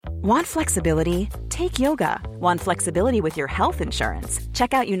Want flexibility? Take yoga. Want flexibility with your health insurance?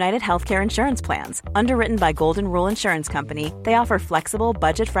 Check out United Healthcare Insurance Plans. Underwritten by Golden Rule Insurance Company, they offer flexible,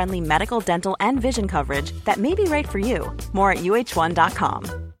 budget-friendly medical, dental, and vision coverage that may be right for you. More at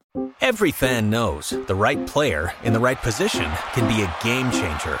uh1.com. Every fan knows the right player in the right position can be a game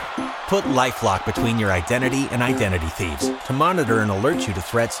changer. Put LifeLock between your identity and identity thieves to monitor and alert you to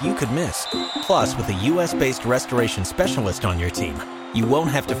threats you could miss. Plus, with a U.S.-based restoration specialist on your team, you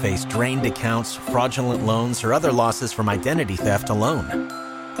won't have to face drained accounts, fraudulent loans, or other losses from identity theft alone.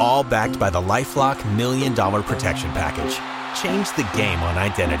 All backed by the LifeLock $1 Million Protection Package. Change the game on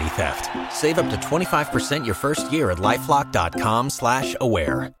identity theft. Save up to 25% your first year at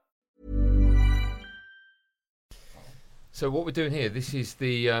LifeLock.com/aware. So what we're doing here, this is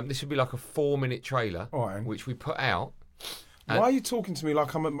this would be like a 4-minute trailer, Right. which we put out. Why are you talking to me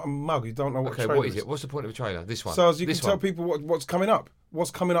like I'm a mug? You don't know what Okay, trailer what is it? What's the point of a trailer? This one. So as you this can tell one. people what's coming up.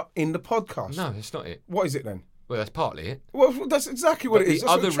 What's coming up in the podcast. No, that's not it. What is it then? Well, that's partly it. Well, that's exactly what But it is. the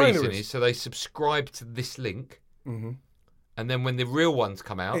That's other what the trailer reason is so they subscribe to this link, and then when the real ones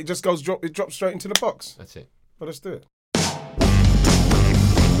come out, it just it drops straight into the box. that's it. But let's do it.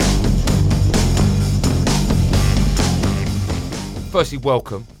 Firstly,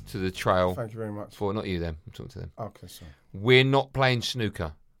 welcome to the trail. Thank you very much. For not you, them. I'm talking to them. Okay, sorry. We're not playing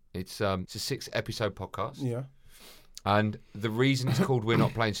snooker. It's a 6-episode podcast. Yeah. And the reason it's called We're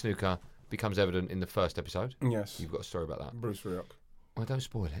Not Playing Snooker becomes evident in the first episode. Yes. You've got a story about that. Bruce Rioch. Well, don't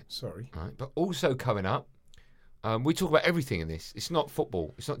spoil it. Sorry. All right. But also coming up, we talk about everything in this. It's not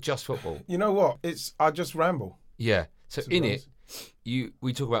football. It's not just football. You know what? I just ramble. Yeah. So To be in honest. it,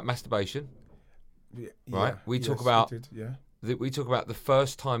 we talk about masturbation. Yeah, Right. We talk yes, about- we did, yeah. We talk about the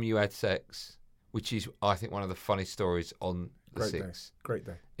first time you had sex, which is, I think, one of the funniest stories on the Great Six. day. Great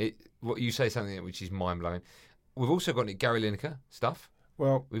day. What you say something which is mind blowing. We've also got Gary Lineker stuff.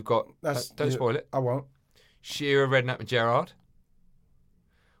 Well, We've got don't spoil it. I won't. Shearer, Redknapp, and Gerrard.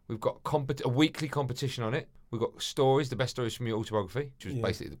 We've got a weekly competition on it. We've got stories, the best stories from your autobiography, which was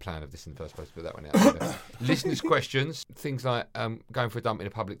basically the plan of this in the first place. Put that one out. Listeners' questions, things like going for a dump in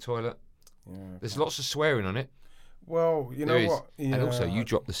a public toilet. Yeah. There's lots of swearing on it. Well, you There know is. what? Yeah. And also, you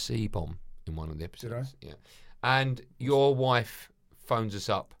dropped the C bomb in one of the Did I? episodes. Yeah. And your wife phones us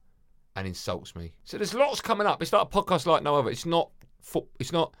up and insults me. So there's lots coming up. It's like a podcast like no other. It's not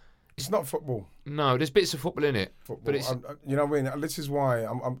It's not. It's not football. No, there's bits of football in it. Football. But it's. You know what I mean? This is why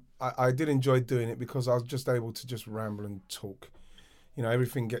I did enjoy doing it, because I was just able to just ramble and talk. You know,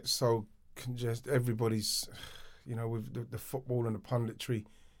 everything gets so congested. Everybody's, you know, with the football and the punditry,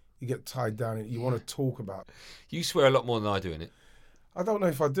 you get tied down in it. You want to talk about. You swear a lot more than I do in it. I don't know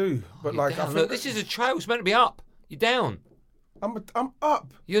if I do, but You're like down. I think Look, this is a trail. It's meant to be up. You're down. I'm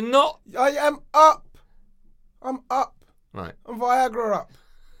up. You're not. I am up. I'm up. Right. I'm Viagra up.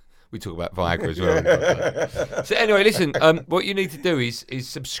 We talk about Viagra as well. So anyway, listen. What you need to do is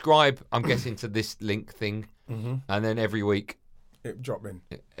subscribe. I'm guessing to this link thing, and then every week, It drop in.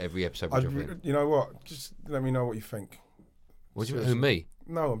 every episode will drop in. You know what? Just let me know what you think. What do you mean? Who, me?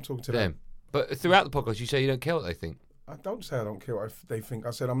 No, I'm talking to them. Them. But throughout the podcast, you say you don't care what they think. I don't say I don't care what they think.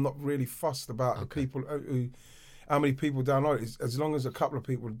 I said I'm not really fussed about the people who, how many people download it. As long as a couple of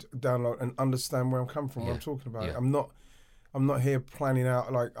people download and understand where I'm coming from, what I'm talking about. Yeah. I'm not here planning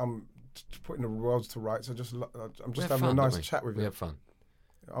out like I'm putting the worlds to rights. I'm just having fun, a nice don't we? chat with We you. have fun.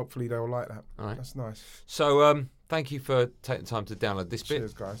 Hopefully they'll like that. All right. That's nice. So thank you for taking the time to download this bit,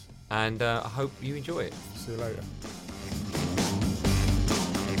 Cheers, guys. and I hope you enjoy it. See you later.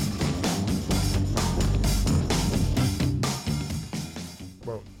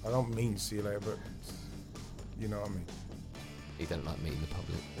 Well, I don't mean see you later, but you know what I mean. You don't like meeting the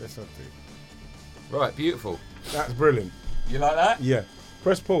public. Yes, I do. Right, beautiful. That's brilliant. You like that? Yeah.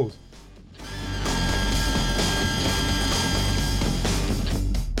 Press pause.